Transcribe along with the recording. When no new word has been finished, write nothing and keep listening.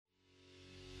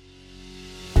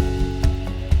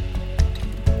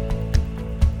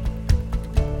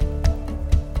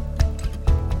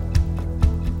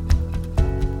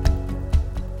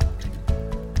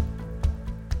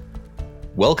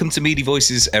Welcome to Media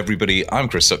Voices, everybody. I'm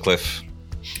Chris Sutcliffe.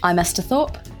 I'm Esther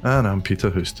Thorpe. And I'm Peter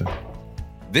Houston.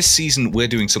 This season, we're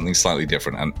doing something slightly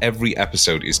different, and every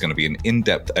episode is going to be an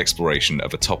in-depth exploration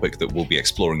of a topic that we'll be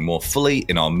exploring more fully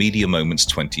in our Media Moments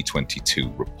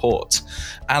 2022 report.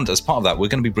 And as part of that, we're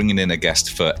going to be bringing in a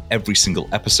guest for every single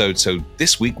episode. So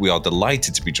this week, we are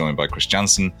delighted to be joined by Chris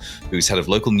Jansen, who's head of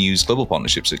local news global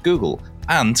partnerships at Google.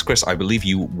 And Chris, I believe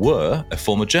you were a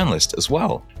former journalist as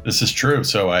well. This is true.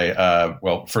 So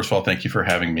well, first of all, thank you for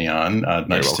having me on.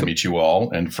 Nice to meet you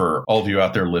all. And for all of you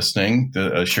out there listening,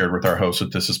 shared with our host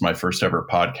that this is my first ever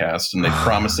podcast, and they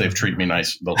promise they'll treat me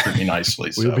nice. They'll treat me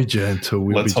nicely. We'll be gentle.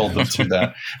 Let's hold them to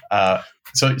that.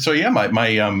 So yeah,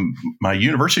 my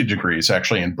university degree is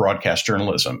actually in broadcast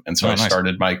journalism, and so I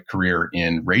started my career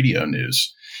in radio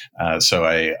news. So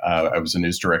I was a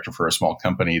news director for a small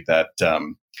company that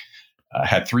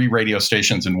had 3 radio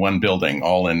stations in one building,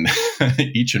 all in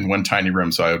each in one tiny room.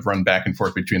 So I would run back and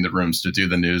forth between the rooms to do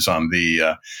the news on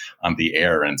the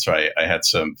air. And so I had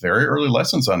some very early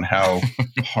lessons on how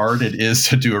hard it is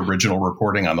to do original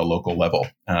reporting on a local level,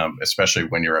 especially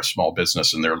when you're a small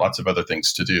business and there are lots of other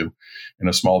things to do in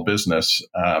a small business,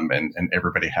 and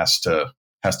everybody has to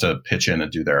pitch in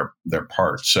and do their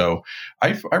part. So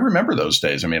I remember those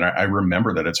days. I mean, I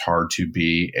remember that it's hard to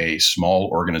be a small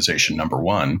organization, number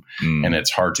one, and it's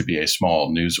hard to be a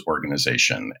small news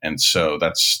organization. And so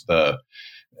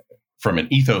from an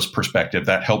ethos perspective,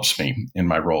 that helps me in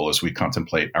my role as we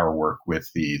contemplate our work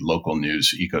with the local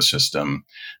news ecosystem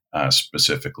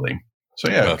specifically.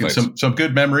 So yeah, some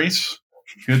good memories.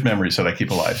 Good memories that I keep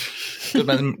alive.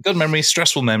 Good memories,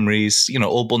 stressful memories,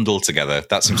 all bundled together.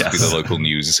 That seems to be the local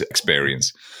news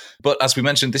experience. But as we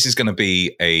mentioned, this is going to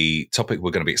be a topic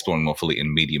we're going to be exploring more fully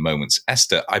in Media Moments.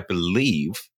 Esther, I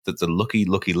believe that the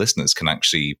lucky listeners can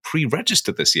actually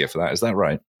pre-register this year for that. Is that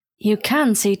right? You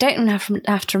can, so you don't even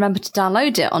have to remember to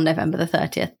download it on November the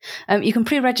 30th. You can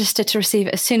pre-register to receive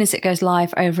it as soon as it goes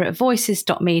live over at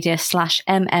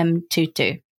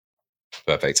voices.media/mm22.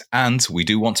 Perfect. And we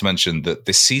do want to mention that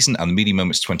this season and the Media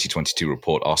Moments 2022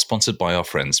 report are sponsored by our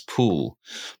friends Pool.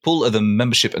 Pool are the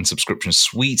membership and subscription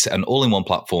suite, an all-in-one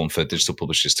platform for digital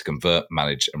publishers to convert,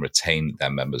 manage, and retain their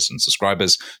members and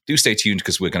subscribers. Do stay tuned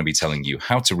because we're going to be telling you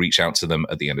how to reach out to them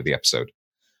at the end of the episode.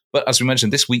 But as we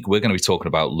mentioned, this week we're going to be talking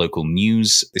about local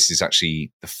news. This is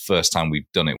actually the first time we've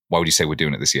done it. Why would you say we're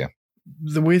doing it this year?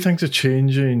 The way things are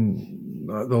changing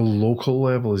at the local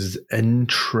level is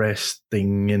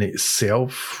interesting in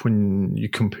itself when you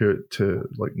compare it to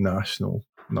like national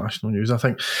news. I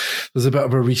think there's a bit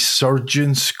of a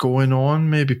resurgence going on.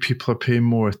 Maybe people are paying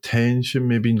more attention.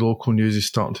 Maybe local news is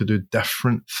starting to do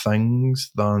different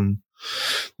things than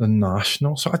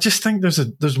national. So I just think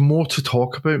there's more to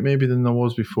talk about maybe than there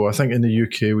was before. I think in the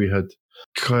UK we had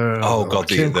Cairn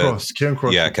Cross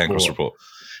report.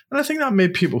 And I think that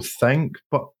made people think,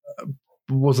 but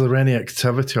was there any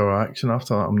activity or action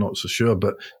after that? I'm not so sure.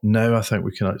 But now I think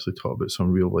we can actually talk about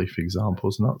some real life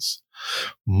examples, and that's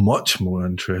much more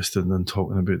interesting than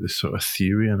talking about this sort of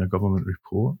theory in a government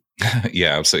report.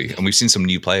 Yeah, absolutely. And we've seen some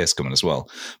new players coming as well.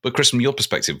 But Chris, from your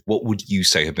perspective, what would you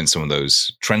say have been some of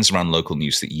those trends around local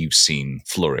news that you've seen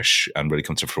flourish and really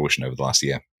come to fruition over the last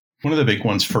year? One of the big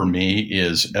ones for me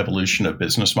is evolution of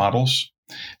business models.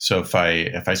 So if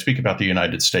I speak about the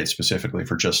United States specifically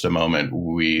for just a moment,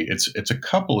 it's a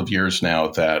couple of years now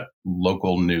that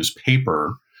local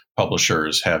newspaper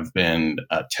publishers have been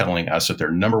telling us that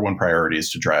their number one priority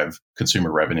is to drive consumer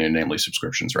revenue, namely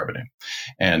subscriptions revenue.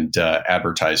 And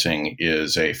advertising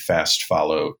is a fast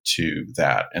follow to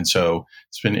that. And so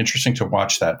it's been interesting to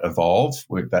watch that evolve.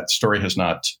 That story has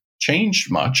not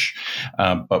changed much,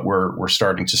 but we're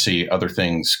starting to see other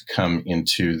things come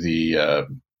into the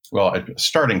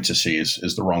starting to see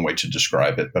is the wrong way to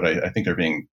describe it, but I think they're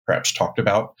being perhaps talked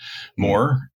about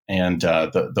more. And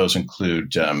those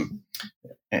include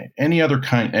any other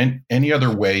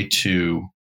way to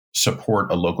support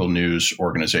a local news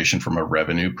organization from a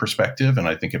revenue perspective. And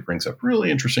I think it brings up really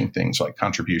interesting things like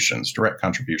contributions, direct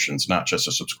contributions, not just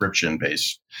a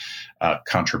subscription-based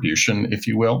contribution, if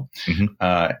you will.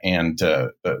 Mm-hmm. And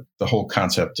the whole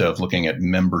concept of looking at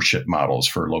membership models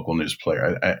for local news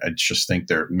player. I just think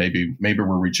maybe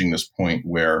we're reaching this point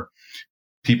where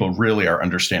people really are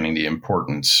understanding the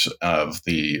importance of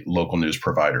the local news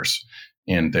providers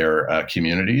in their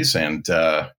communities and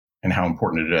how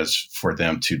important it is for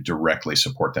them to directly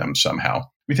support them somehow.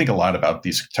 We think a lot about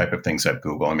these type of things at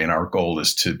Google. I mean, our goal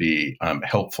is to be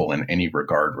helpful in any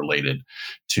regard related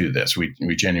to this. We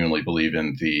genuinely believe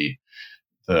in the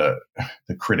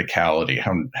criticality,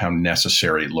 how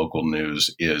necessary local news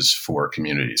is for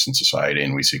communities and society,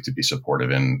 and we seek to be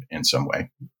supportive in some way.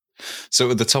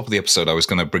 So at the top of the episode, I was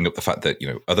going to bring up the fact that,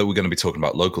 although we're going to be talking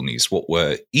about local news, what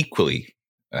we're equally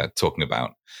talking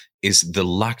about is the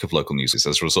lack of local news as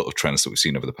a result of trends that we've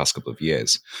seen over the past couple of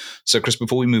years. So, Chris,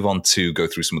 before we move on to go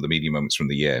through some of the media moments from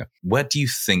the year, where do you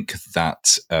think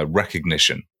that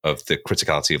recognition of the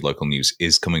criticality of local news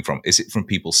is coming from? Is it from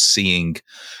people seeing,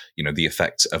 the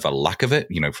effects of a lack of it,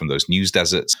 from those news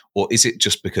deserts? Or is it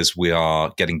just because we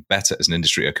are getting better as an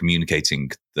industry at communicating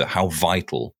how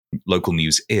vital local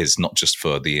news is, not just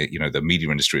for the the media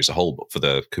industry as a whole, but for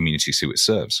the communities who it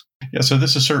serves? Yeah, so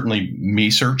this is certainly me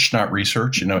search, not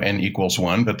research. N equals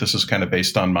 1, but this is kind of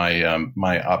based on my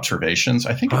my observations.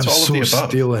 I think it's all of the above. I'm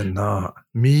stealing that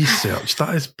me search.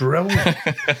 That is brilliant.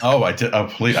 I did. Oh,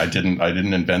 please, I didn't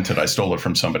invent it. I stole it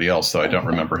from somebody else, though I don't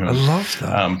remember who. I love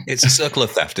that. It's a circle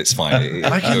of theft. It's fine.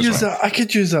 I could use that. I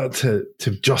could use that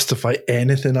to justify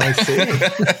anything I say.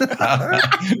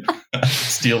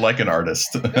 Steal like an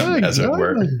artist, as it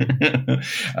were.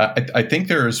 I think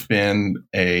there has been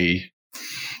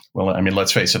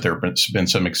let's face it, there have been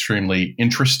some extremely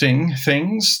interesting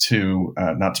things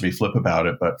not to be flip about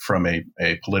it, but from a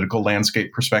political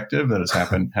landscape perspective that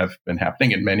have been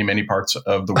happening in many, many parts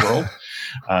of the world.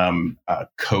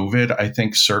 COVID, I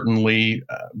think, certainly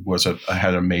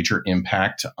had a major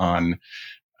impact on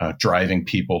driving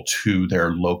people to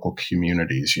their local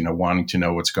communities, wanting to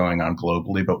know what's going on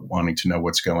globally, but wanting to know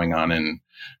what's going on in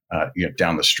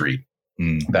down the street,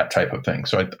 that type of thing.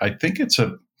 So I think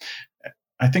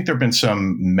I think there have been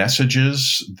some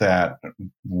messages that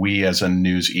we as a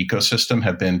news ecosystem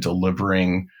have been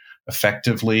delivering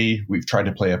effectively. We've tried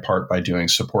to play a part by doing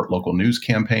support local news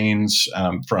campaigns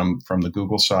from the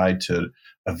Google side to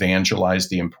evangelize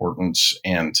the importance.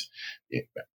 And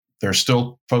there's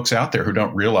still folks out there who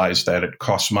don't realize that it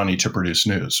costs money to produce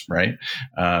news, right?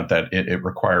 That it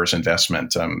requires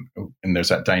investment. And there's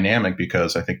that dynamic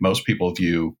because I think most people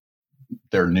view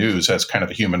their news as kind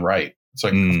of a human right. It's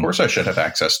like, of course I should have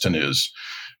access to news.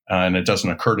 And it doesn't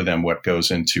occur to them what goes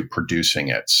into producing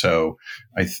it. So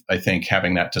I think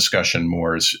having that discussion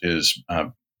more is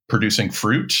producing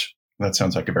fruit. That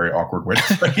sounds like a very awkward way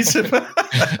to phrase it,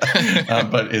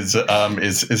 but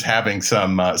is having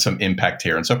some impact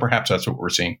here. And so perhaps that's what we're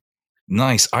seeing.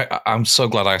 Nice. I'm so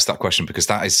glad I asked that question because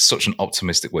that is such an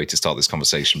optimistic way to start this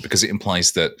conversation, because it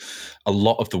implies that a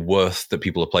lot of the worth that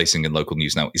people are placing in local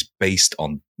news now is based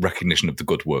on recognition of the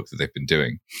good work that they've been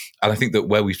doing. And I think that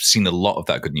where we've seen a lot of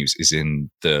that good news is in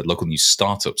the local news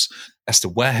startups. Esther,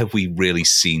 where have we really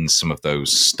seen some of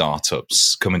those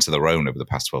startups come into their own over the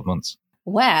past 12 months?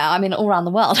 Where? I mean, all around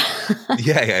the world.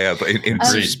 Yeah. But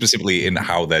specifically in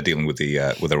how they're dealing with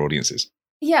their audiences.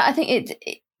 Yeah, I think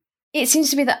it seems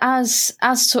to be that as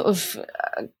sort of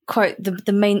quote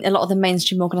a lot of the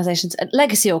mainstream organizations,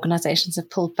 legacy organizations have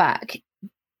pulled back,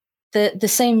 the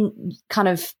same kind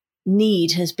of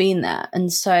need has been there,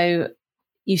 and so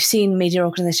you've seen media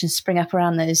organizations spring up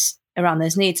around those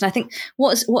needs. And I think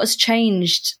what has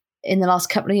changed in the last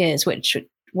couple of years, which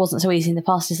wasn't so easy in the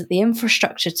past, is that the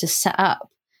infrastructure to set up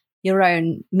your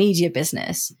own media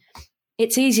business,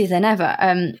 it's easier than ever.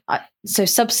 So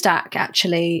Substack,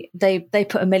 actually, they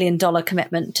put $1 million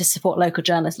commitment to support local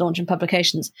journalists launching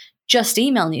publications, just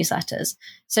email newsletters.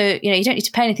 So, you don't need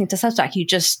to pay anything to Substack. You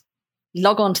just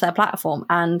log on to their platform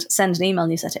and send an email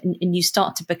newsletter, and you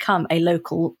start to become a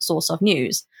local source of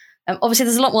news. Obviously,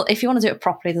 there's a lot more. If you want to do it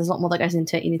properly, there's a lot more that goes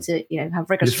into it. You need to, have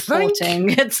rigorous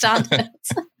reporting and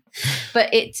standards.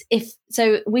 But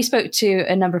we spoke to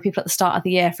a number of people at the start of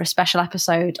the year for a special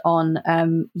episode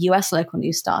on US local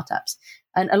news startups,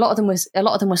 and a lot of them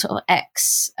were sort of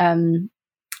ex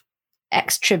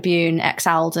Tribune, ex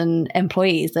Alden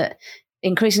employees that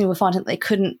increasingly were finding that they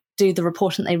couldn't do the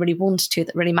reporting they really wanted to,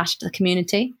 that really mattered to the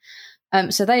community.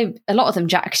 So a lot of them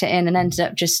jacked it in and ended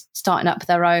up just starting up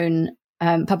their own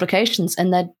publications,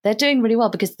 and they're doing really well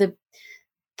because the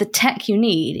tech you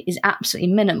need is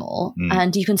absolutely minimal,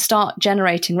 and you can start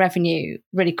generating revenue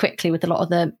really quickly with a lot of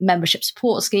the membership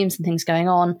support schemes and things going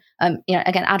on.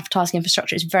 Again, advertising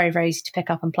infrastructure is very, very easy to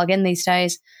pick up and plug in these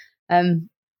days.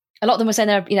 A lot of them were saying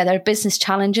there are business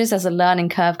challenges as a learning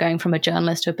curve going from a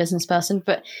journalist to a business person,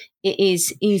 but it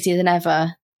is easier than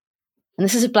ever. And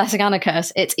this is a blessing and a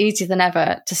curse. It's easier than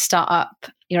ever to start up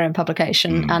your own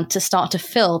publication and to start to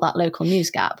fill that local news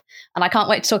gap. And I can't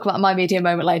wait to talk about my media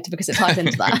moment later because it ties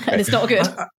into that and it's not good.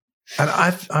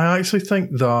 I actually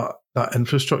think that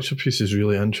infrastructure piece is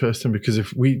really interesting because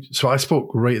I spoke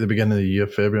right at the beginning of the year,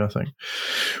 February, I think,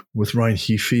 with Ryan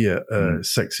Heafy at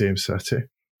 6am City.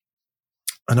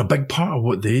 And a big part of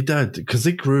what they did, because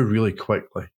they grew really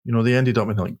quickly, they ended up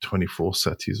in like 24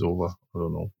 cities over,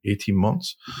 18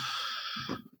 months.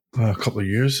 a couple of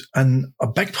years. And a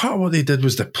big part of what they did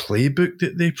was the playbook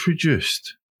that they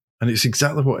produced. And it's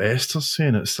exactly what Esther's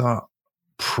saying. It's that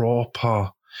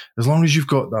proper, as long as you've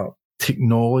got that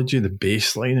technology, the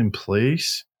baseline in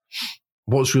place.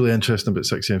 What's really interesting about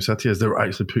 6am City is they're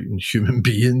actually putting human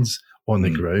beings on the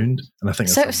ground. And I think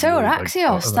so are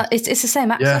Axios. It's the same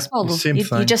Axios model.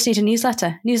 You just need a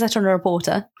newsletter and a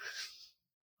reporter.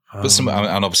 But and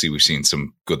obviously we've seen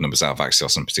some good numbers out of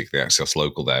Axios, and particularly Axios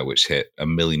Local there, which hit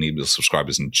 1 million email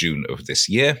subscribers in June of this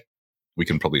year. We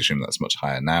can probably assume that's much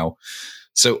higher now.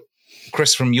 So,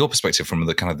 Chris, from your perspective, from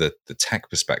the kind of the tech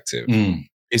perspective,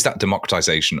 is that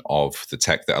democratization of the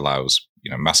tech that allows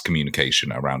mass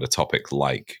communication around a topic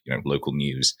like local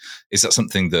news? Is that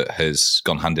something that has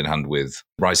gone hand in hand with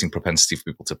rising propensity for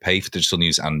people to pay for digital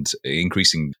news and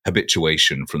increasing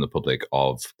habituation from the public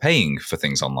of paying for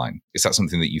things online? Is that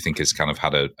something that you think has kind of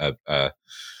had I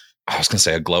was going to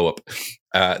say a glow up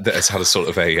that has had a sort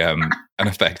of an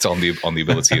effect on the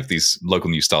ability of these local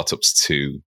news startups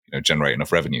to generate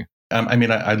enough revenue?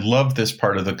 I love this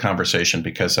part of the conversation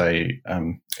because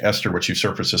Esther, what you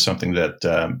surfaced is something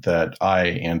that I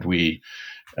and we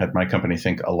at my company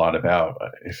think a lot about.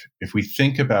 If we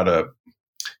think about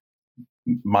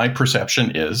my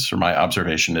perception is, or my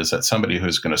observation is, that somebody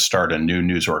who's going to start a new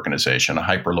news organization, a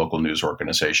hyperlocal news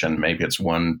organization, maybe it's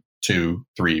 1, 2,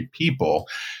 3 people,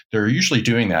 they're usually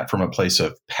doing that from a place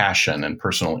of passion and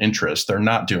personal interest. They're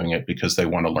not doing it because they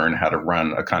want to learn how to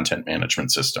run a content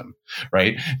management system,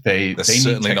 right? They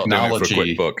certainly need technology. Not doing it for a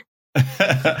quick book.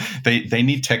 They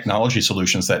need technology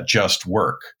solutions that just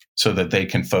work so that they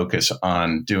can focus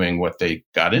on doing what they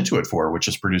got into it for, which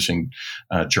is producing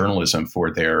journalism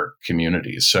for their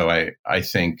communities. So I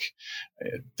think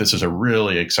this is a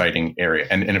really exciting area.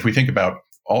 And if we think about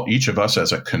each of us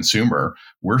as a consumer,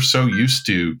 we're so used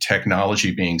to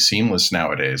technology being seamless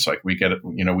nowadays. Like we get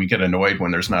annoyed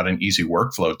when there's not an easy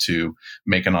workflow to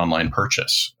make an online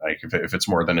purchase, like if it's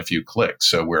more than a few clicks.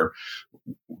 So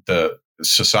the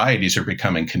societies are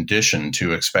becoming conditioned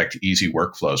to expect easy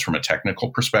workflows from a technical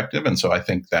perspective. And so I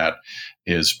think that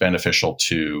is beneficial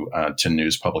to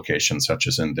news publications, such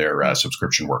as in their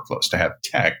subscription workflows, to have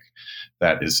tech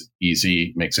that is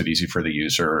easy, makes it easy for the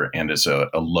user, and is a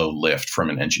low lift from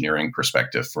an engineering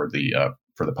perspective for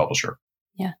the publisher.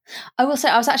 Yeah, I will say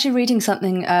I was actually reading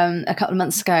something a couple of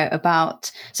months ago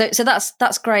about so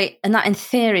that's great, and that in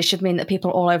theory should mean that people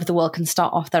all over the world can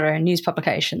start off their own news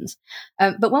publications.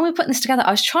 But when we were putting this together,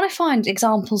 I was trying to find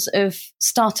examples of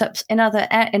startups in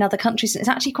other countries, and it's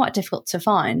actually quite difficult to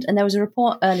find. And there was a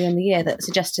report earlier in the year that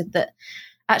suggested that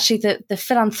actually the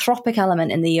philanthropic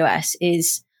element in the US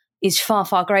is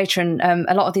far greater, and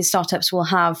a lot of these startups will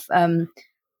have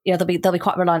they'll be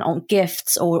quite reliant on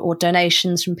gifts or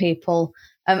donations from people,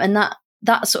 and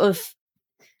that sort of,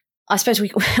 I suppose we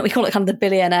call it kind of the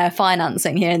billionaire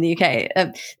financing here in the UK,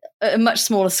 at a much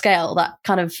smaller scale. That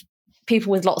kind of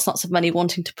people with lots of money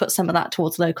wanting to put some of that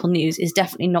towards local news is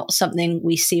definitely not something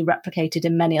we see replicated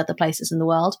in many other places in the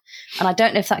world. And I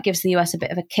don't know if that gives the US a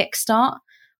bit of a kickstart,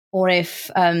 or if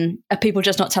are people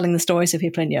just not telling the stories of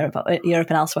people in Europe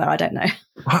and elsewhere. I don't know.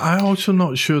 I'm also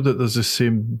not sure that there's the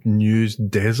same news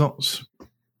deserts.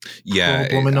 Yeah,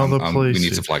 problem in other places. We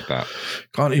need to flag that.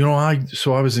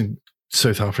 I was in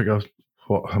South Africa,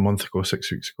 a month ago,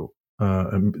 6 weeks ago,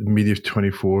 Media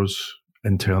 24's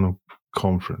internal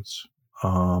conference.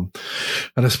 And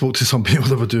I spoke to some people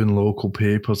that were doing local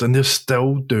papers, and they're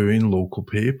still doing local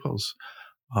papers.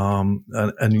 And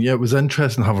yeah, it was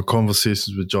interesting having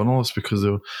conversations with journalists, because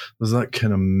there's that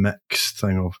kind of mixed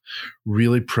thing of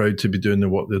really proud to be doing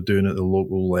what they're doing at the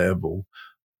local level,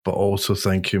 but also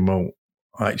thinking, well,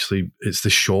 actually, it's the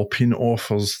shopping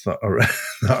offers that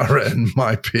are in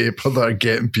my paper that are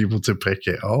getting people to pick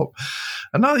it up.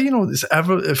 And that,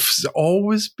 it's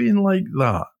always been like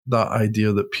that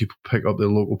idea that people pick up their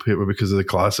local paper because of the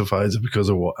classifieds or because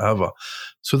of whatever.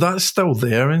 So that's still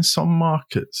there in some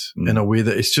markets in a way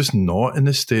that it's just not in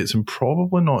the States, and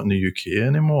probably not in the UK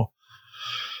anymore.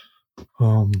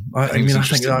 I think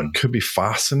that could be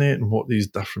fascinating, what these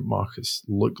different markets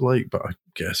look like, but I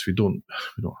guess we don't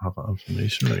have that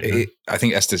information right now. I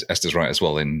think Esther's right as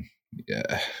well.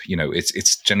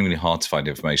 It's genuinely hard to find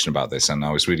information about this. And I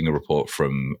was reading a report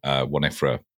from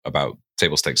OneIFRA about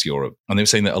table stakes Europe, and they were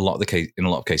saying that in a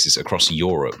lot of cases across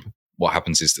Europe, what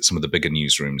happens is that some of the bigger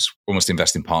newsrooms almost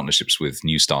invest in partnerships with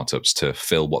new startups to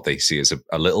fill what they see as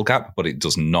a little gap, but it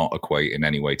does not equate in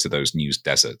any way to those news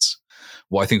deserts.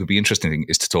 What I think would be interesting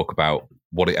is to talk about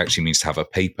what it actually means to have a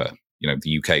paper,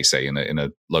 the UK, say, in a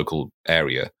local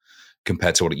area,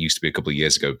 compared to what it used to be a couple of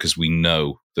years ago, because we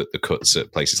know that the cuts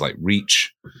at places like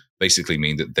Reach, basically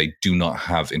mean that they do not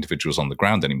have individuals on the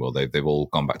ground anymore. They've all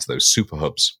gone back to those super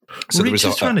hubs. So Reach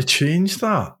is trying to change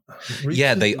that.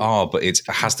 They are, but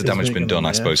has the damage been done?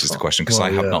 I suppose is the question, because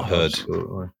I have not heard.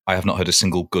 Absolutely. I have not heard a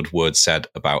single good word said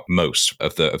about most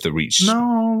of the Reach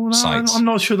sites. I'm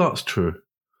not sure that's true.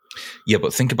 Yeah,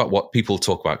 but think about what people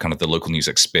talk about, kind of the local news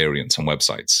experience on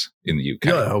websites in the UK.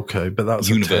 Yeah, okay, but that's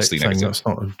universally a tech thing. That's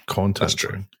not a content. That's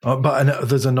true. But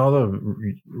there's another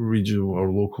regional or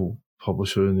local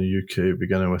publisher in the UK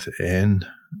beginning with N,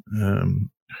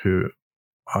 who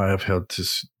I have heard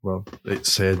it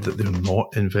said that they're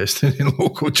not investing in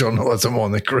local journalism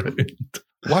on the ground.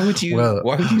 Why would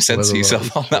you censor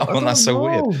yourself on that one? That's so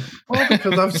weird. Well,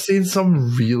 because I've seen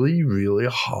some really, really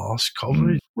harsh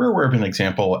coverage. We're aware of an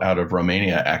example out of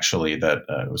Romania, actually, that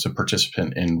was a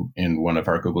participant in one of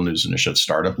our Google News Initiative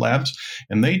startup labs.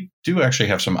 And they do actually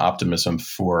have some optimism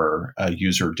for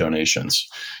user donations.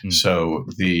 So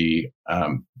the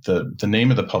name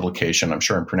of the publication, I'm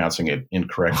sure I'm pronouncing it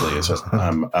incorrectly, is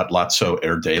Atlazzo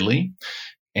Erdely.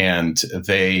 And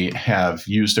they have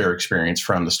used their experience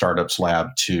from the Startups Lab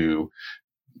to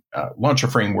launch a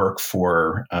framework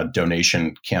for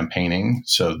donation campaigning.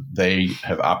 So they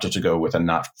have opted to go with a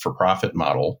not-for-profit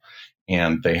model,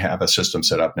 and they have a system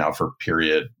set up now for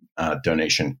period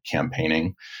donation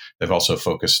campaigning. They've also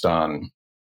focused on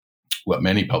what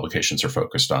many publications are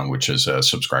focused on, which is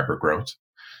subscriber growth,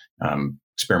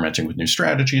 experimenting with new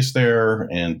strategies there,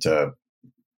 and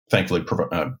thankfully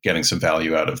getting some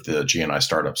value out of the GNI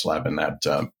Startups Lab in that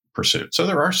pursuit. So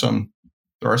there are some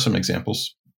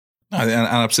examples. And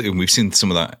absolutely, we've seen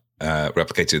some of that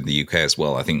replicated in the UK as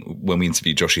well. I think when we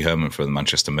interviewed Joshi Herman for the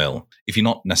Manchester Mill, if you're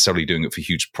not necessarily doing it for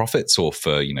huge profits or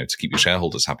for to keep your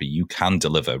shareholders happy, you can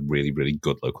deliver really, really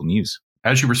good local news.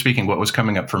 As you were speaking, what was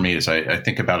coming up for me is I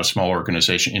think about a small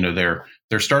organization.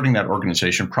 They're starting that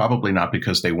organization probably not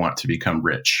because they want to become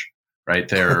rich. Right.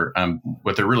 They're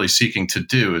what they're really seeking to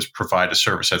do is provide a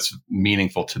service that's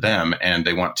meaningful to them, and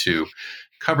they want to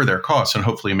cover their costs and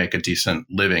hopefully make a decent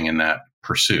living in that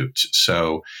pursuit.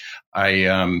 So,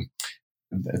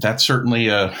 that's certainly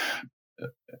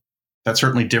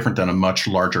different than a much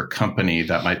larger company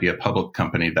that might be a public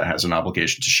company that has an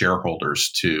obligation to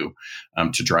shareholders to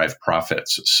drive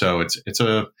profits. So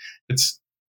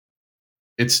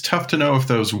it's tough to know if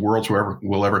those worlds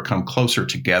will ever come closer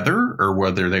together, or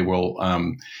whether they will.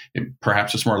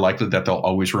 Perhaps it's more likely that they'll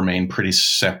always remain pretty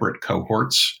separate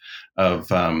cohorts of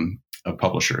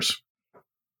publishers.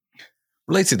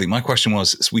 Relatedly, my question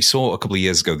was: we saw a couple of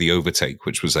years ago The Overtake,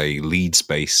 which was a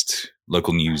Leeds-based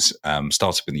local news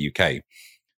startup in the UK.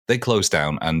 They closed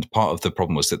down, and part of the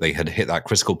problem was that they had hit that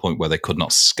critical point where they could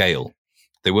not scale.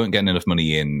 They weren't getting enough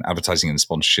money in advertising and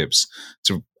sponsorships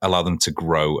to allow them to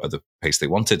grow at the pace they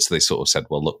wanted. So they sort of said,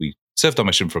 well, look, we served our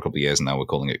mission for a couple of years and now we're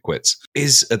calling it quits.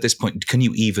 At this point, can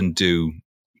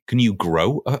you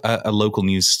grow a local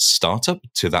news startup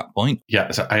to that point? Yeah,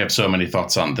 I have so many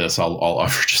thoughts on this. I'll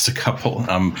offer just a couple.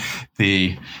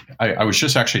 I was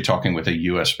just actually talking with a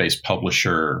US-based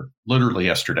publisher literally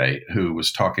yesterday who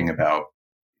was talking about,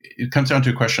 it comes down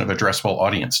to a question of addressable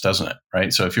audience, doesn't it?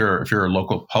 Right. So if you're a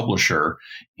local publisher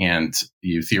and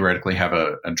you theoretically have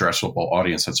an addressable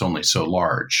audience that's only so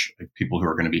large, like people who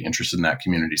are going to be interested in that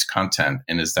community's content,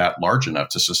 and is that large enough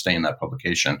to sustain that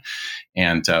publication?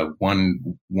 And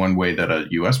one way that a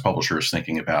U.S. publisher is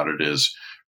thinking about it is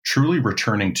truly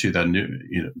returning to the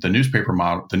newspaper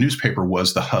model. The newspaper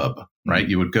was the hub, right?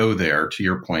 You would go there, to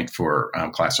your point, for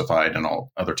classified and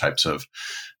all other types of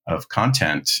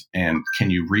content. And can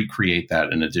you recreate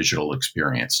that in a digital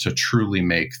experience to truly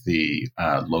make the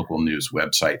local news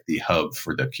website the hub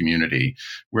for the community,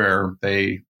 where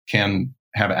they can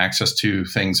have access to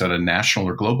things at a national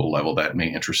or global level that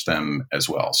may interest them as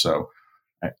well? So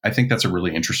I think that's a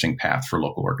really interesting path for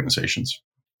local organizations.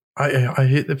 I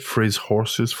hate the phrase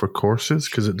horses for courses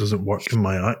because it doesn't work in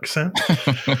my accent.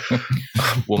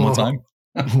 One more time.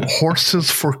 Horses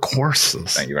for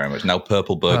courses. Thank you very much. Now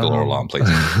purple burglar alarm, please.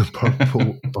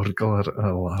 Purple burglar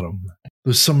alarm.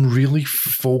 There's some really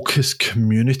focused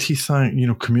community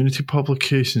community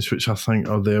publications which I think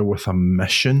are there with a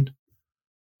mission.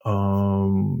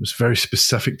 It's very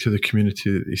specific to the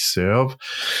community that they serve.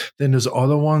 Then there's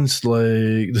other ones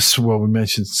like this. Well, we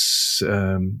mentioned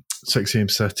 6am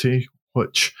City,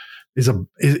 which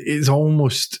is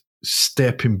almost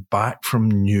stepping back from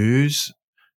news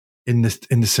in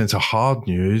the sense of hard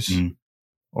news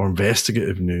or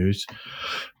investigative news,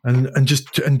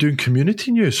 and doing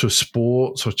community news, so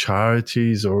sports or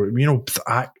charities or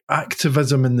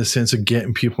activism in the sense of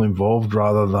getting people involved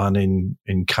rather than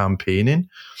in campaigning.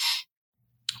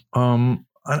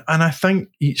 And I think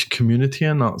each community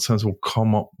in that sense will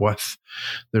come up with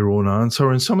their own answer.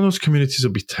 And some of those communities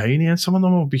will be tiny and some of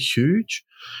them will be huge.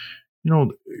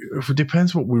 It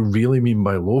depends what we really mean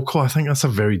by local. I think that's a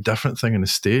very different thing in the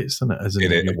States than it is in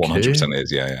the UK. 100%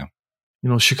 is, yeah.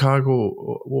 Chicago,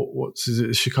 what's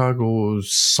it? Chicago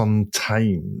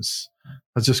Sun-Times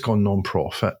has just gone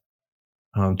non-profit,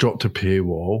 dropped a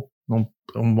paywall.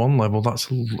 On one level, that's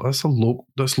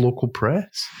local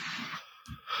press,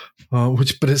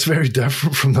 but it's very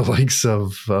different from the likes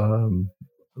of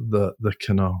the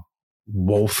kind of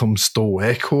Walthamstow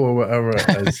Echo or whatever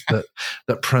it is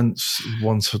that prints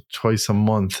once or twice a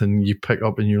month and you pick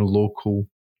up in your local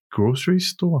grocery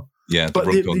store. Yeah, but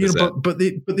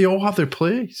they all have their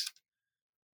place.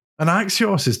 And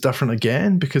Axios is different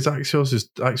again because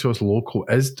Axios Local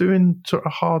is doing sort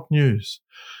of hard news,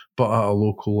 but at a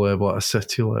local level, at a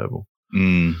city level.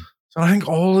 So I think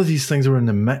all of these things are in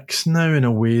the mix now in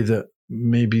a way that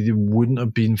maybe they wouldn't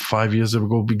have been 5 years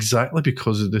ago, exactly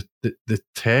because of the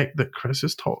tech that Chris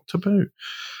has talked about.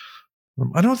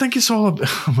 I don't think it's all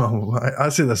about, I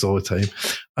say this all the time,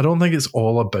 I don't think it's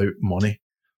all about money.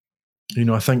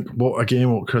 I think what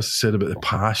Chris said about the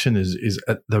passion is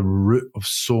at the root of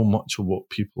so much of what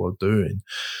people are doing.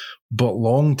 But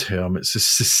long term, it's the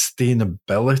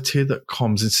sustainability that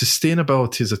comes. And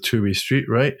sustainability is a two-way street,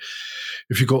 right?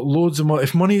 If you've got loads of money,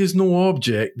 if money is no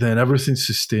object, then everything's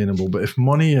sustainable. But if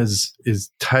money is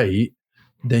tight,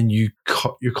 then you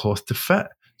cut your cloth to fit.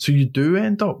 So you do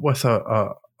end up with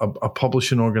a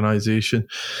publishing organization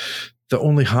that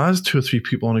only has 2 or 3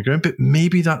 people on the ground, but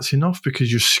maybe that's enough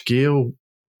because your scale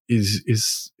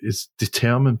is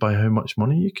determined by how much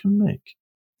money you can make.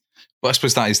 But I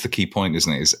suppose that is the key point,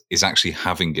 isn't it? Is actually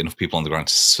having enough people on the ground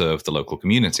to serve the local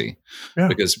community. Yeah.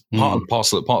 Because part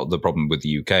of the problem with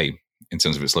the UK in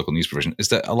terms of its local news provision is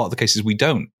that a lot of the cases we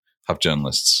don't have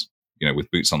journalists,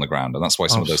 with boots on the ground, and that's why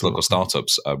some of those local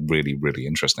startups are really, really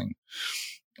interesting.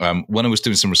 When I was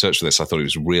doing some research for this, I thought it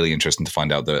was really interesting to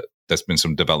find out that there's been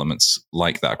some developments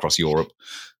like that across Europe,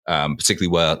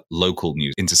 particularly where local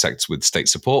news intersects with state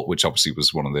support, which obviously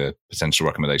was one of the potential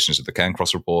recommendations of the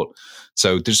Cairncross report.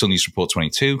 So Digital News Report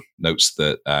 22 notes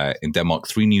that in Denmark,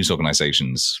 3 news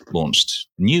organizations launched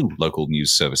new local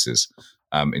news services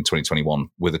in 2021,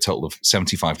 with a total of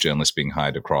 75 journalists being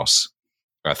hired across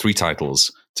 3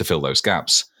 titles to fill those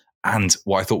gaps. And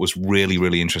what I thought was really,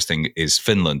 really interesting is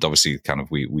Finland. Obviously, kind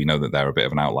of we know that they're a bit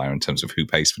of an outlier in terms of who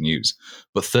pays for news.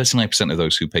 But 39% of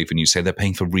those who pay for news say they're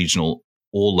paying for regional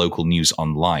or local news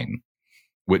online,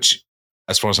 which,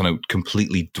 as far as I know,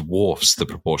 completely dwarfs the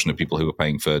proportion of people who are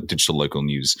paying for digital local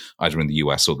news, either in the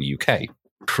US or the UK.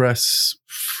 Chris,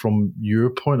 from your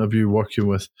point of view, working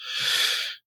with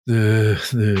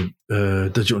the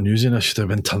Digital News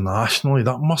Initiative internationally,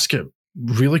 that must get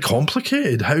really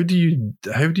complicated. How do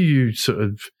you sort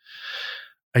of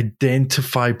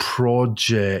identify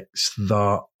projects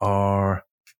that are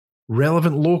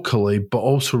relevant locally but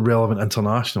also relevant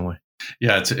internationally?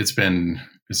 Yeah, it's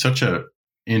such a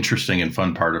interesting and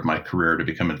fun part of my career to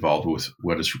become involved with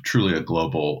what is truly a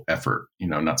global effort.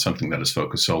 Not something that is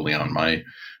focused solely on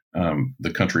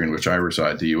the country in which I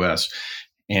reside, the U.S.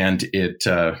 And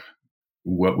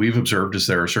what we've observed is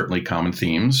there are certainly common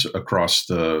themes across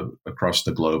the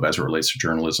globe as it relates to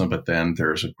journalism, but then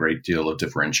there's a great deal of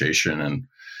differentiation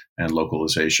and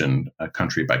localization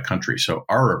country by country. So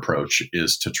our approach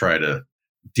is to try to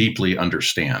deeply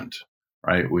understand.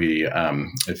 Right. We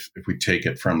if we take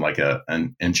it from like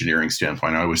an engineering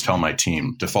standpoint, I always tell my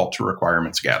team, default to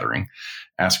requirements gathering,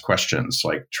 ask questions,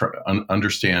 like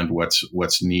understand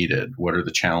what's needed, what are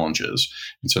the challenges.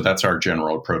 And so that's our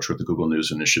general approach with the Google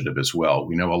News Initiative as well.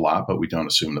 We know a lot, but we don't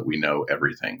assume that we know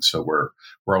everything. So we're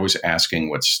always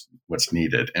asking what's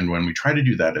needed. And when we try to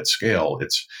do that at scale,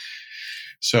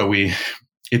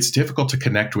 it's difficult to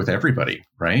connect with everybody,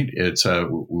 right?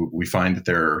 We find that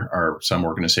there are some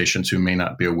organizations who may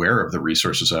not be aware of the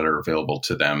resources that are available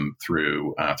to them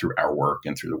through our work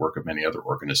and through the work of many other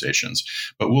organizations.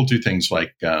 But we'll do things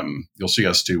like you'll see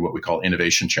us do what we call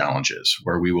innovation challenges,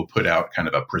 where we will put out kind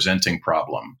of a presenting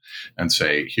problem and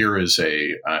say, here's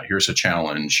a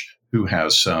challenge. Who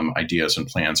has some ideas and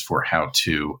plans for how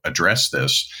to address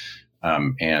this?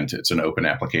 And it's an open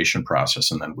application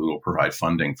process, and then we will provide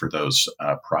funding for those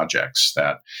projects.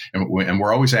 And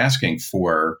we're always asking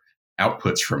for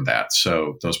outputs from that.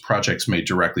 So those projects may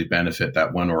directly benefit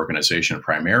that one organization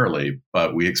primarily,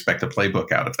 but we expect a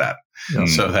playbook out of that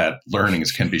so that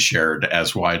learnings can be shared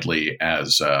as widely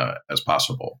as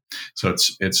possible. So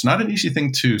it's not an easy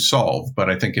thing to solve, but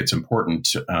I think it's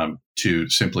important to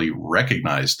simply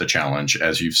recognize the challenge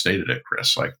as you've stated it,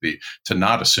 Chris, like to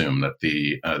not assume that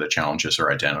the challenges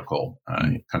are identical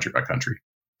country by country.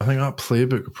 I think that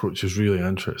playbook approach is really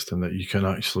interesting, that you can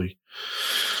actually,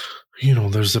 you know,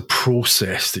 there's a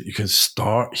process that you can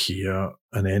start here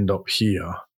and end up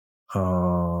here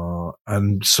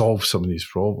and solve some of these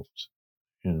problems.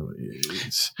 You know,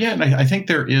 and I think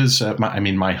there is,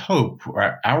 my hope,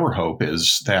 or our hope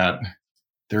is that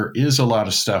there is a lot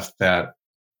of stuff that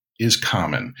is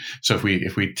common. So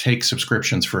if we take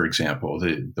subscriptions, for example,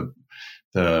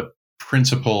 the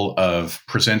principle of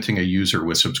presenting a user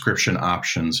with subscription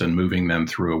options and moving them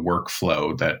through a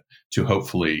workflow that to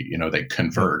hopefully, you know, they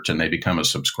convert and they become a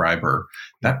subscriber,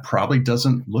 that probably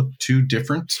doesn't look too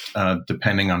different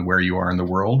depending on where you are in the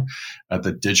world.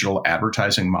 The digital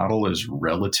advertising model is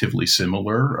relatively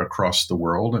similar across the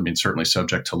world. I mean, certainly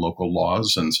subject to local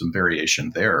laws and some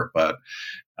variation there, but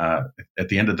at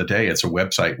the end of the day, it's a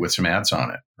website with some ads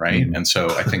on it, right? Mm-hmm. And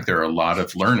so I think there are a lot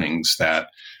of learnings that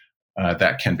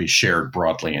can be shared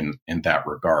broadly in that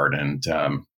regard. And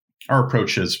our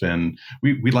approach has been,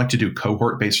 we like to do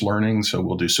cohort-based learning. So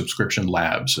we'll do subscription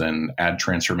labs and ad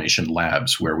transformation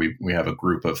labs where we have a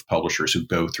group of publishers who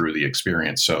go through the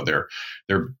experience. So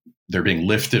they're being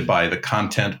lifted by the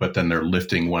content, but then they're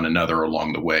lifting one another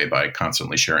along the way by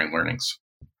constantly sharing learnings.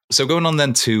 So going on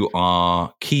then to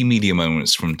our key media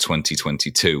moments from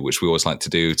 2022, which we always like to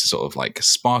do to sort of like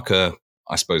spark or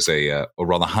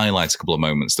rather highlight a couple of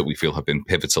moments that we feel have been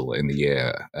pivotal in the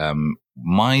year.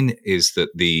 Mine is that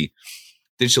the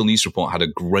Digital News Report had a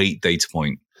great data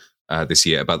point this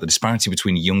year about the disparity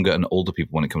between younger and older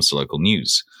people when it comes to local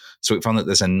news. So it found that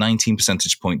there's a 19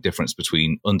 percentage point difference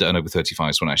between under and over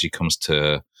 35s when it actually comes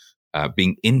to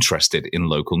being interested in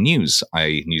local news,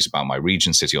 i.e. news about my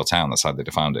region, city or town. That's how they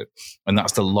found it. And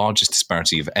that's the largest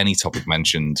disparity of any topic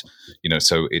mentioned, you know,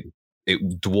 so it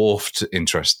dwarfed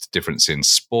interest difference in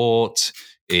sport,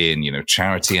 in, you know,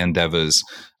 charity endeavors.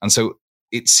 And so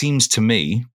it seems to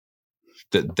me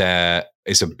that there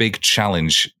is a big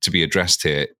challenge to be addressed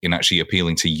here in actually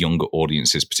appealing to younger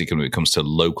audiences, particularly when it comes to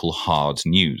local hard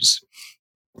news.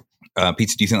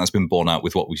 Peter, do you think that's been borne out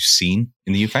with what we've seen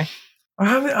in the UK? I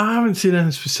haven't seen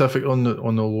anything specific on the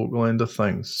local end of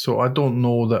things, so I don't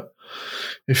know that.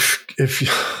 If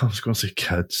I was going to say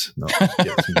kids, no,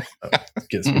 it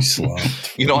gets me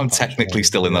slapped. You know, I'm technically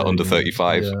still in that under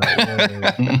 35.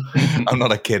 Yeah. I'm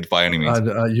not a kid by any means.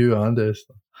 You and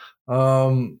Esther.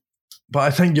 But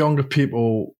I think younger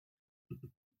people,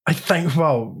 I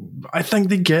think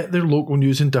they get their local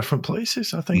news in different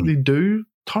places. I think they do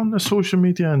turn the social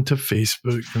media into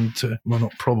Facebook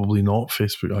probably not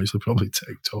Facebook, actually, probably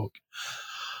TikTok.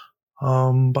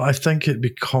 But I think it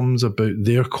becomes about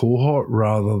their cohort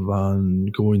rather than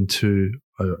going to,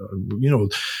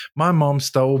 my mom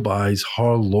still buys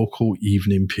her local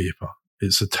evening paper.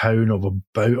 It's a town of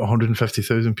about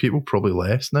 150,000 people, probably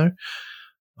less now.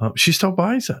 She still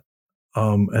buys it.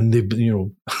 And they,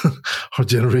 her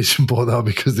generation bought that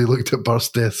because they looked at births,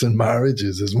 deaths and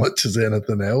marriages as much as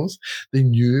anything else. They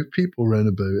knew people round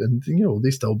about and, they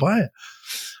still buy it.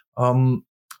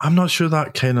 I'm not sure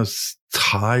that kind of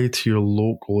tie to your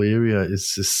local area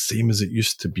is the same as it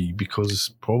used to be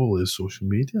because probably it's social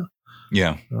media.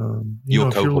 Yeah.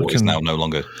 Your cohort is now no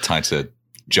longer tied to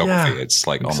geography. Yeah, it's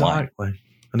like online. Exactly.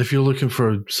 And if you're looking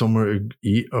for somewhere to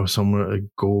eat or somewhere to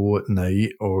go at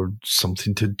night or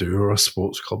something to do or a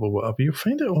sports club or whatever, you'll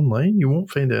find it online. You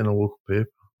won't find it in a local paper.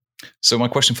 So my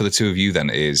question for the two of you then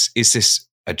is this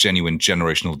a genuine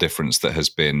generational difference that has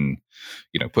been,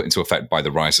 put into effect by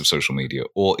the rise of social media,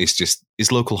 or is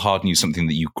local hard news something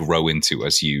that you grow into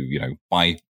as you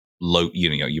buy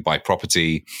you buy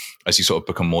property, as you sort of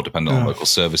become more dependent on local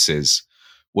services?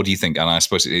 What do you think? And I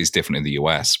suppose it is different in the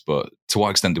US, but to what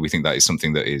extent do we think that is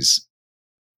something that is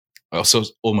also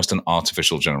almost an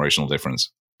artificial generational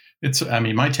difference?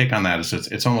 My take on that is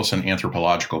it's almost an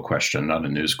anthropological question, not a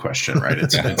news question, right?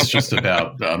 It's just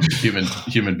about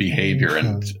human behavior.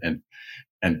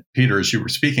 And Peter, as you were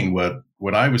speaking,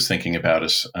 what I was thinking about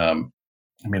is, I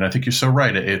think you're so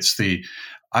right.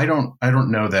 I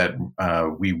don't know that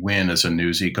we win as a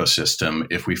news ecosystem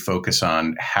if we focus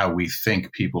on how we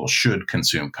think people should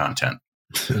consume content.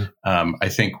 I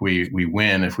think we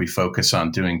win if we focus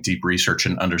on doing deep research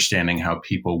and understanding how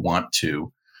people want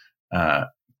to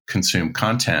consume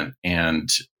content, and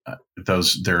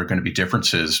there are going to be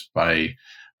differences by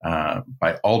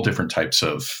by all different types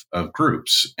of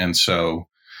groups. And so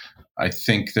I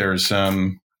think there's a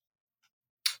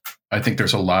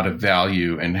lot of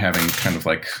value in having kind of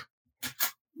like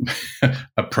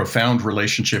a profound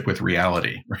relationship with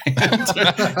reality, right?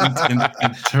 in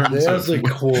terms There's a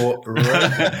quote,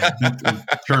 right? in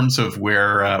terms of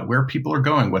where people are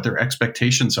going, what their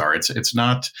expectations are. It's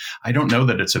not. I don't know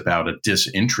that it's about a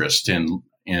disinterest in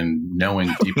knowing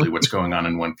deeply what's going on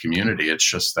in one community. It's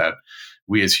just that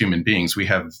we as human beings, we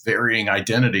have varying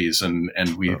identities, and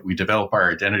we develop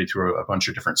our identity through a bunch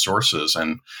of different sources.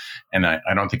 And I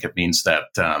don't think it means that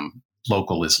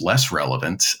local is less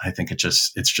relevant. I think it's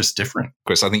just different.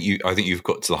 Chris, I think you've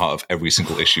got to the heart of every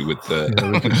single issue with the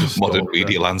modern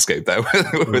media landscape there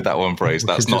with that one phrase.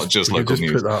 That's not just local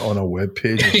news. Put that on a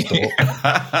webpage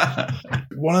and stop.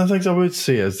 One of the things I would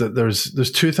say is that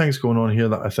there's two things going on here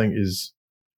that I think is,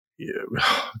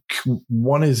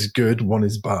 one is good, one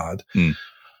is bad.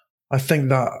 I think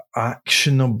that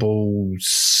actionable,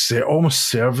 almost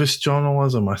service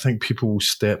journalism, I think people will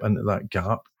step into that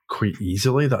gap quite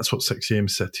easily. That's what 6am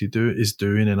City is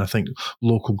doing, and I think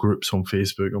local groups on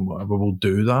Facebook and whatever will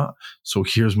do that. So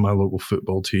here's my local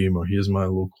football team, or here's my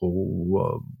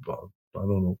local I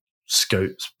don't know,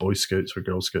 Scouts, Boy Scouts or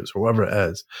Girl Scouts or whatever it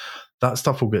is. That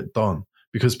stuff will get done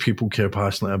because people care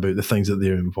passionately about the things that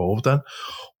they're involved in.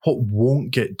 What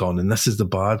won't get done, and this is the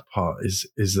bad part, is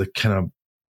the kind of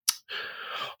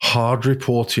hard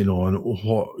reporting on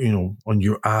what, on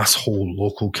your asshole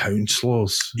local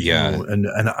councillors, and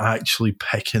actually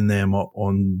picking them up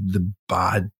on the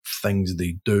bad things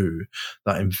they do.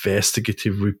 That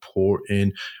investigative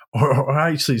reporting, or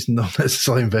actually it's not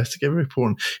necessarily investigative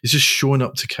reporting, it's just showing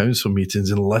up to council meetings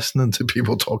and listening to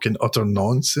people talking utter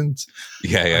nonsense.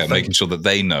 Making sure that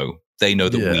they know we know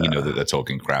that they're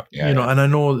talking crap. And I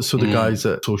know, so the guys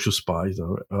at Social Spies at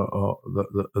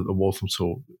the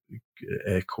Walthamstow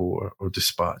Echo or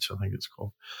Dispatch, I think it's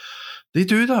called, they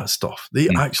do that stuff. They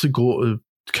actually go to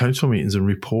council meetings and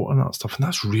report on that stuff, and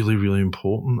that's really, really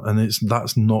important. And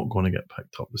that's not going to get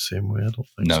picked up the same way, I don't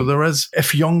think. No. So there is,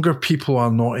 if younger people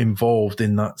are not involved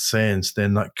in that sense,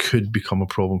 then that could become a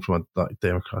problem from that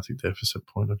democratic deficit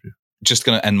point of view. Just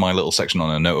going to end my little section on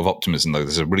a note of optimism, though.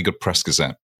 There's a really good Press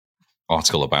Gazette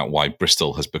article about why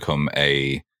Bristol has become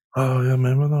a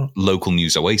remember that? Local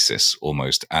news oasis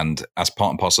almost. And as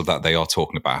part and parcel of that, they are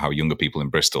talking about how younger people in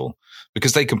Bristol,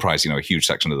 because they comprise, a huge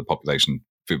section of the population,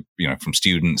 from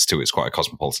students to, it's quite a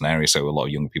cosmopolitan area, so a lot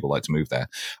of young people like to move there,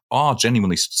 are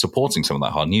genuinely supporting some of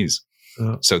that hard news.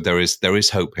 Yeah. So there is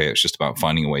hope here. It's just about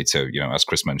finding a way to, as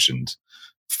Chris mentioned,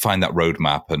 find that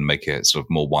roadmap and make it sort of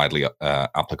more widely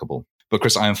applicable. But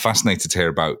Chris, I am fascinated to hear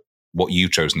about what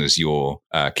you've chosen as your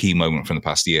key moment from the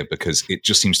past year, because it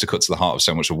just seems to cut to the heart of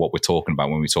so much of what we're talking about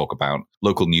when we talk about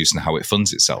local news and how it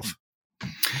funds itself.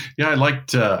 Yeah, I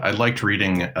liked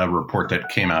reading a report that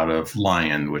came out of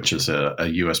Lion, which is a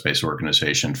U.S.-based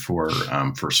organization for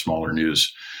smaller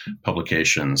news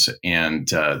publications,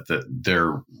 and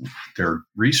their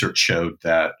research showed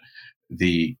that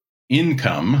the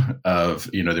income of,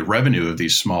 the revenue of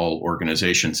these small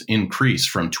organizations increased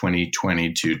from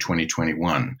 2020 to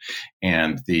 2021.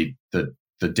 And the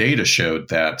data showed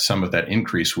that some of that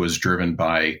increase was driven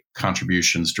by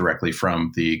contributions directly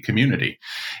from the community.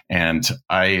 And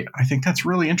I think that's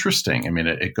really interesting. I mean,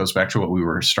 it goes back to what we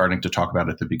were starting to talk about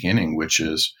at the beginning, which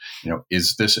is,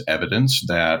 is this evidence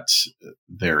that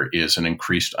there is an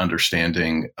increased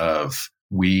understanding of,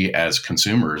 we as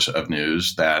consumers of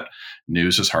news, that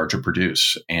news is hard to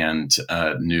produce, and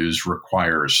news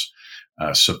requires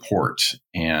support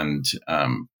and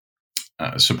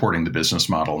supporting the business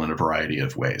model in a variety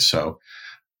of ways. So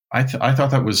I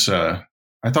thought that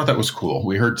was cool.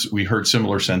 We heard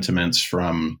similar sentiments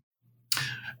from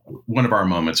one of our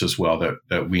moments as well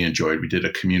that we enjoyed. We did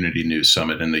a community news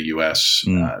summit in the U.S.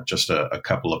 Just a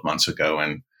couple of months ago,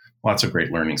 and lots of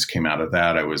great learnings came out of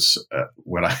that. I was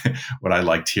what I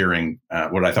liked hearing.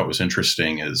 What I thought was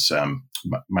interesting is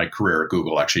my career at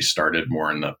Google actually started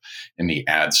more in the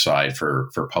ad side for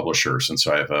publishers, and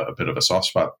so I have a bit of a soft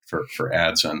spot for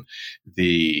ads. And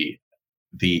the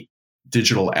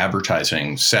digital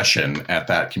advertising session at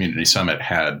that community summit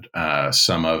had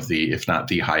some of the, if not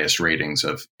the highest ratings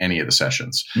of any of the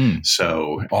sessions.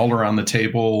 So all around the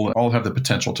table, all have the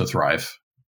potential to thrive.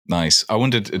 Nice. I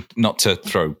wondered, not to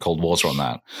throw cold water on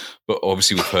that, but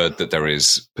obviously we've heard that there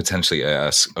is potentially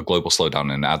a global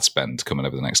slowdown in ad spend coming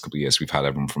over the next couple of years. We've had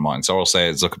everyone from Martin Sorrell say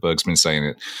it. Zuckerberg's been saying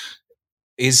it.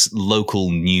 Is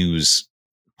local news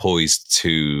poised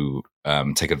to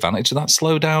take advantage of that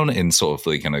slowdown in sort of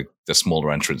the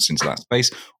smaller entrance into that space,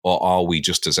 or are we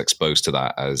just as exposed to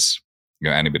that as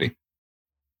anybody?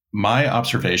 My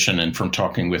observation, and from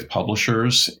talking with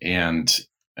publishers and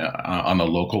on a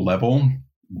local level,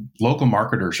 local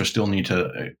marketers are still going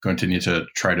to need to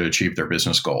try to achieve their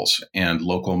business goals. And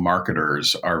local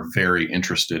marketers are very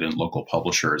interested in local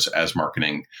publishers as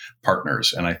marketing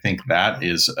partners. And I think that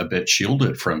is a bit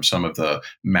shielded from some of the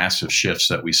massive shifts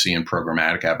that we see in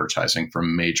programmatic advertising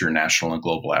from major national and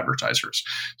global advertisers.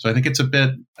 So I think it's a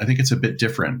bit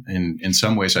different. In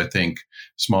some ways, I think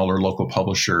smaller local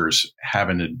publishers have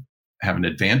an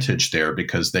advantage there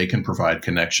because they can provide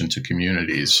connection to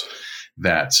communities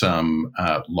that some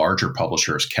larger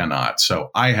publishers cannot. So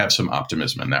I have some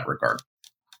optimism in that regard.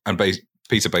 And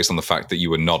Peter, based on the fact that you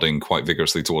were nodding quite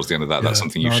vigorously towards the end of that, that's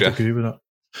something you share. I agree with that.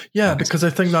 Yeah, because I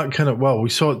think that kind of, we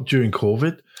saw it during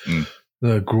COVID,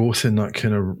 the growth in that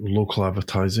kind of local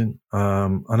advertising.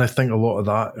 And I think a lot of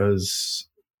that is,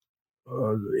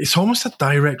 it's almost a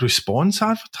direct response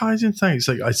advertising thing. It's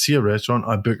like I see a restaurant,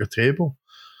 I book a table.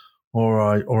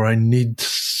 Or I need,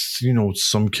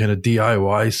 some kind of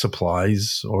DIY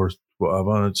supplies or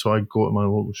whatever. And so I go to my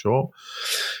local shop.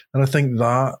 And I think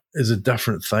that is a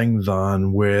different thing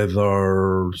than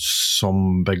whether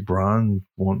some big brand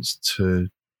wants to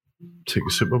take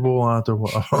a Super Bowl ad or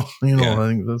whatever. I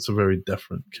think that's a very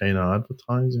different kind of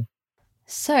advertising.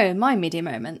 So, my media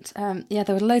moment. There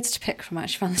were loads to pick from. I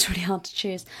actually found this really hard to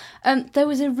choose. There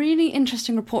was a really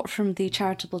interesting report from the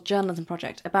Charitable Journalism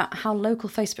Project about how local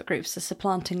Facebook groups are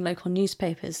supplanting local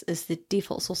newspapers as the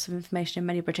default source of information in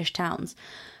many British towns.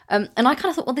 And I kind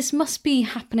of thought, well, this must be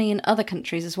happening in other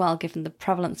countries as well, given the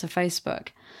prevalence of Facebook.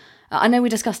 I know we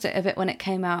discussed it a bit when it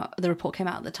came out. The report came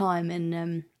out at the time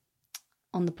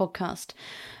on the podcast.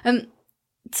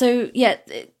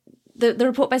 The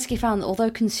report basically found that although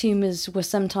consumers were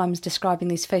sometimes describing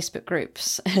these Facebook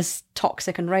groups as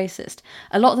toxic and racist,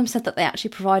 a lot of them said that they actually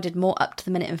provided more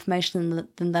up-to-the-minute information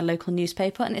than their local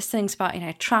newspaper. And it's things about,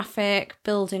 traffic,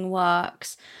 building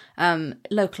works,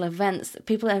 local events.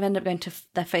 People end up going to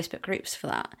their Facebook groups for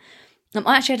that.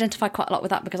 I actually identify quite a lot with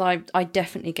that because I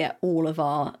definitely get all of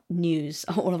our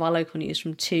local news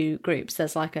from two groups.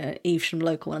 There's like a Evesham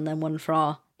local and then one for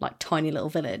our like tiny little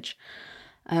village.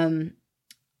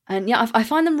 And yeah, I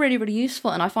find them really, really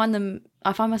useful, and I find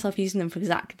myself using them for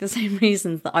exactly the same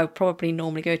reasons that I would probably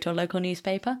normally go to a local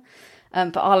newspaper.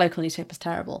 But our local newspaper is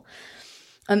terrible.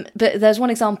 But there's one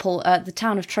example. The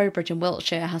town of Trowbridge in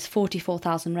Wiltshire has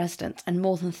 44,000 residents, and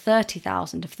more than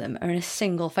 30,000 of them are in a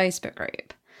single Facebook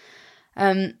group.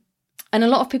 And a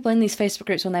lot of people in these Facebook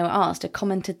groups, when they were asked, had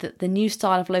commented that the new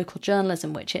style of local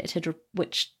journalism,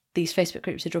 which these Facebook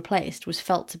groups had replaced, was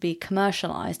felt to be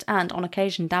commercialised and, on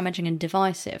occasion, damaging and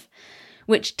divisive,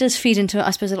 which does feed into,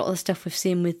 I suppose, a lot of the stuff we've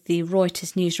seen with the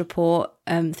Reuters news report,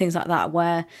 things like that,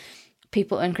 where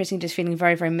people are increasingly just feeling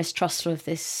very, very mistrustful of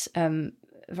this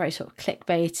very sort of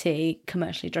clickbaity,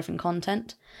 commercially driven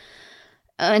content.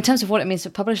 In terms of what it means for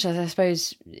publishers, I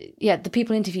suppose, the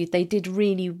people interviewed, they did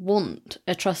really want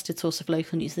a trusted source of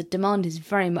local news. The demand is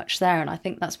very much there, and I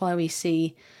think that's why we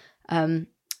see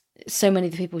so many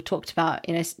of the people we talked about,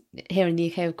 here in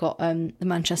the UK, we've got the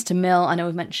Manchester Mill. I know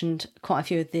we've mentioned quite a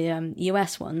few of the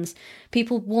US ones.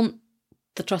 People want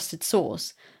the trusted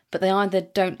source, but they either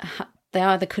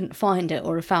couldn't find it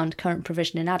or have found current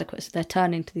provision inadequate. So they're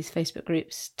turning to these Facebook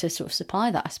groups to sort of supply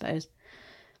that, I suppose.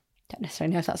 Don't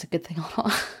necessarily know if that's a good thing or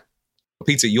not.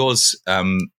 Peter, yours,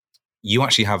 you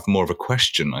actually have more of a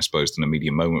question, I suppose, than a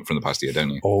media moment from the past year, don't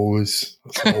you? Always.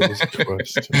 That's always a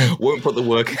question. Won't put the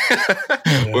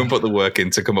work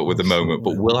in to come up with a moment,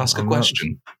 but we'll ask a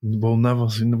question. We'll never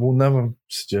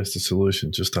suggest a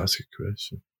solution, just ask a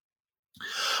question.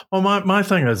 Well, my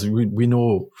thing is, we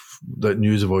know that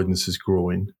news avoidance is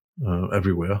growing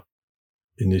everywhere,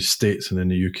 in the States and in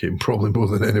the UK, and probably more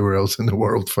than anywhere else in the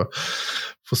world, for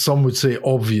some would say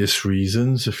obvious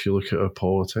reasons, if you look at our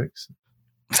politics.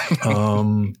 I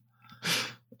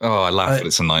laugh, but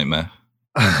it's a nightmare.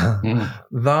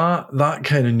 That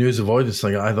kind of news avoidance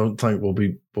thing, I don't think will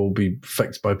be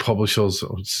fixed by publishers,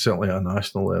 or certainly at a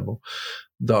national level,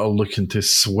 that are looking to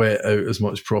sweat out as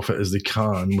much profit as they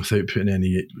can without putting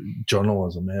any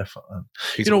journalism effort in.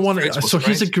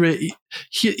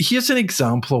 Here's an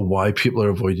example of why people are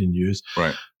avoiding news.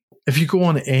 Right. If you go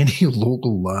on any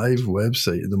local live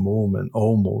website at the moment,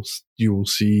 almost, you will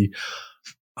see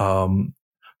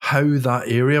how that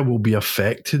area will be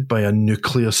affected by a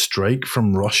nuclear strike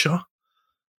from Russia.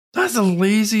 That's the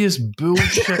laziest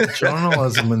bullshit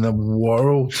journalism in the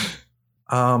world.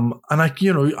 And I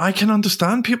can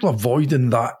understand people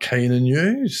avoiding that kind of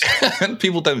news.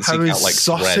 People don't seek out like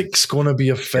Sussex going to be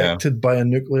affected by a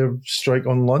nuclear strike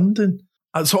on London.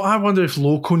 So I wonder if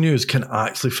local news can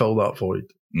actually fill that void,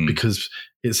 because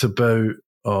it's about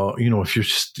if you're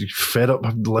just fed up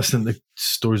listening to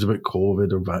stories about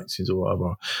COVID or vaccines or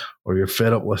whatever, or you're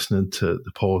fed up listening to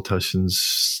the politicians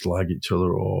slag each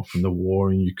other off and the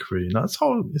war in Ukraine, it's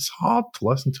hard to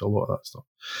listen to a lot of that stuff.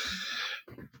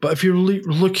 But if you're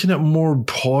looking at more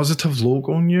positive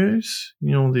local news,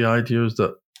 the idea is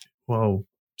that, well,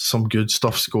 some good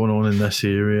stuff's going on in this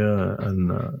area,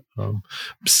 and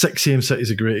 6am City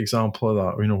is a great example of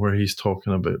that. Where he's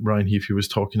talking about, Ryan Heafy was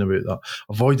talking about that,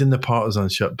 avoiding the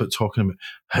partisanship, but talking about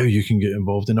how you can get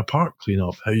involved in a park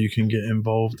cleanup, how you can get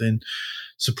involved in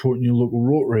supporting your local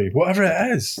Rotary, whatever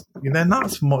it is. Then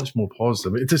that's much more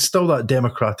positive. It's still that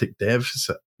democratic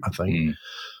deficit, I think.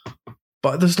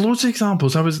 But there's loads of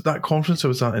examples. That conference I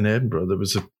was at in Edinburgh, there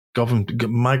was a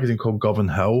magazine called Govan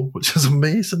Hill, which is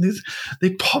amazing. They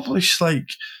publish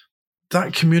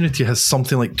that community has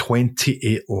something like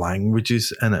 28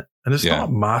 languages in it, and it's not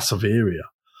a massive area.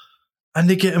 And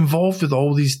they get involved with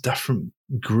all these different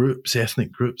groups,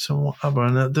 ethnic groups and whatever.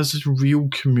 And there's this real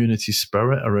community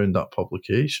spirit around that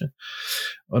publication.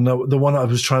 And the one I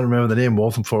was trying to remember the name,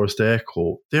 Waltham Forest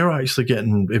Echo, they're actually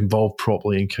getting involved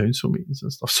properly in council meetings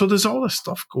and stuff. So there's all this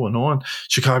stuff going on.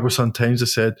 Chicago Sun-Times, I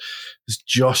said, has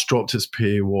just dropped its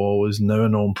paywall, is now a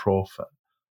non-profit.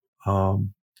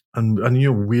 And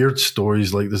weird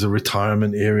stories like there's a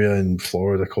retirement area in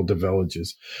Florida called The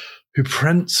Villages, who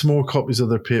prints more copies of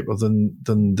their paper than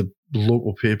the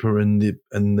local paper in the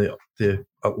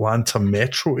Atlanta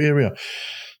metro area.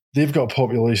 They've got a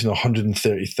population of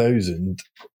 130,000,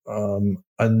 and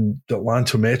the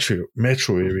Atlanta metro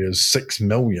area is 6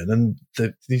 million, and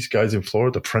these guys in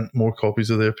Florida print more copies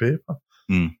of their paper.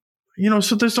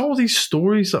 So there's all these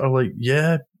stories that are like,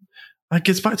 it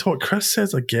gets back to what Chris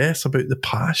says, I guess, about the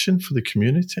passion for the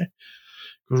community. It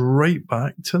goes right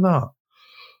back to that.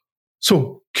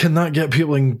 So can that get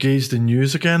people engaged in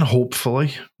news again?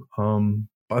 Hopefully. But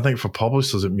I think for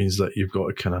publishers, it means that you've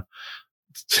got to kind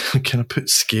of put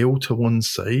scale to one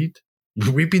side.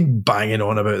 We've been banging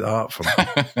on about that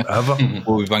forever.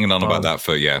 Well, we've been banging on about that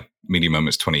for, Media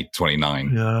Moments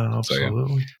 2029. Yeah,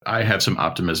 absolutely. So, I have some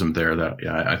optimism there that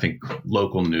I think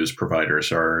local news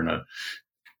providers are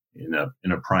in a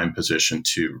prime position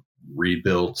to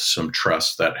rebuild some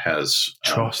trust that has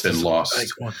been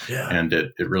lost. And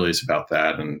it really is about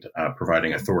that, and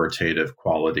providing authoritative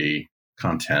quality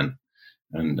content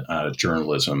and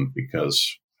journalism,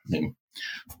 because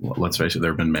let's face it,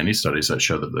 there have been many studies that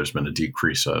show that there's been a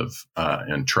decrease of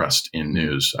in trust in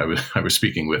news. I was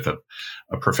speaking with a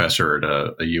professor at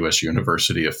a U.S.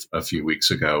 university a few weeks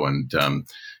ago, and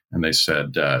they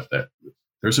said that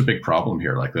there's a big problem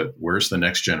here. Like, where's the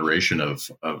next generation of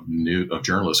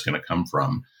journalists going to come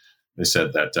from? They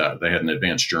said that they had an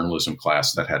advanced journalism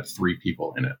class that had 3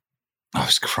 people in it. Oh,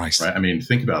 Christ! Right? I mean,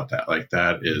 think about that. Like,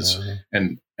 that is,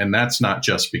 and that's not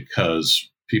just because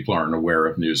people aren't aware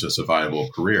of news as a viable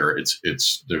career.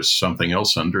 It's there's something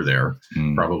else under there,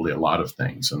 probably a lot of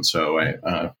things. And so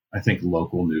I think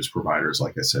local news providers,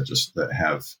 like I said, just that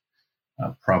have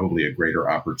probably a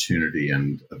greater opportunity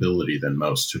and ability than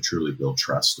most to truly build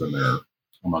trust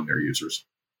among their users.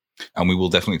 And we will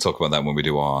definitely talk about that when we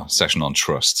do our session on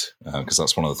trust, because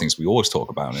that's one of the things we always talk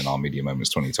about in our Media Moments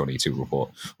 2022 report,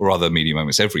 or rather Media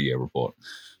Moments Every Year report.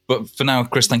 But for now,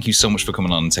 Chris, thank you so much for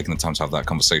coming on and taking the time to have that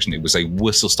conversation. It was a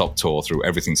whistle-stop tour through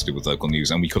everything to do with local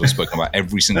news, and we could have spoken about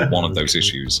every single one of those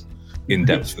issues in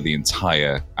depth for the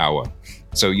entire hour.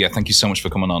 So thank you so much for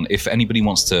coming on. If anybody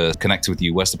wants to connect with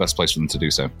you, where's the best place for them to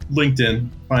do so? LinkedIn.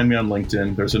 Find me on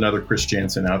LinkedIn. There's another Chris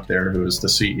Jansen out there who is the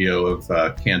CEO of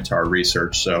Kantar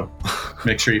Research. So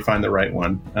make sure you find the right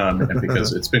one,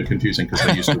 because it's been confusing because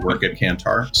I used to work at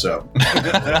Kantar. So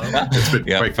it's been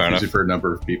quite confusing for a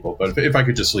number of people. But if I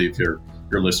could just leave your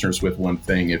listeners with one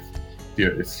thing, if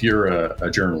you're a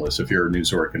journalist, if you're a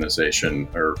news organization,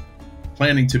 or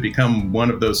planning to become one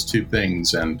of those two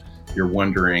things, and you're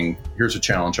wondering, here's a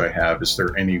challenge I have, is there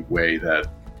any way that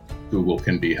Google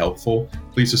can be helpful?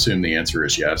 Please assume the answer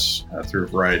is yes, through a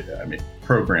variety,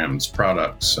 programs,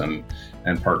 products, and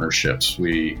partnerships.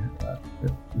 We're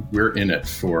in it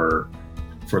for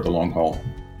the long haul.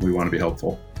 We want to be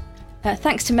helpful.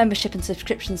 Thanks to Membership and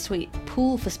Subscription Suite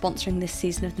Pool for sponsoring this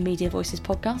season of the Media Voices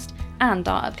podcast and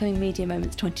our upcoming Media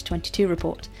Moments 2022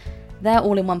 report. Their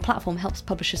all-in-one platform helps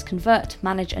publishers convert,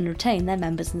 manage and retain their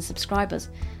members and subscribers.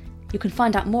 You can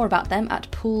find out more about them at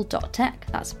pool.tech,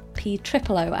 that's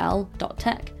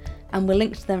POOL.tech, and we'll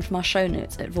link to them from our show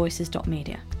notes at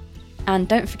voices.media. And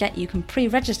don't forget, you can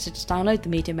pre-register to download the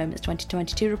Media Moments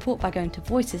 2022 report by going to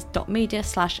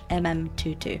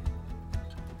voices.media/mm22.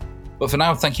 But for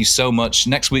now, thank you so much.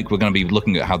 Next week, we're going to be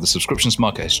looking at how the subscriptions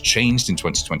market has changed in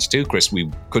 2022. Chris, we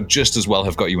could just as well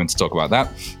have got you in to talk about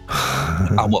that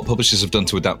and what publishers have done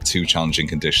to adapt to challenging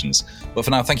conditions. But for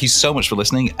now, thank you so much for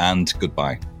listening, and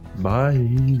goodbye. Bye.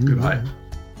 Goodbye.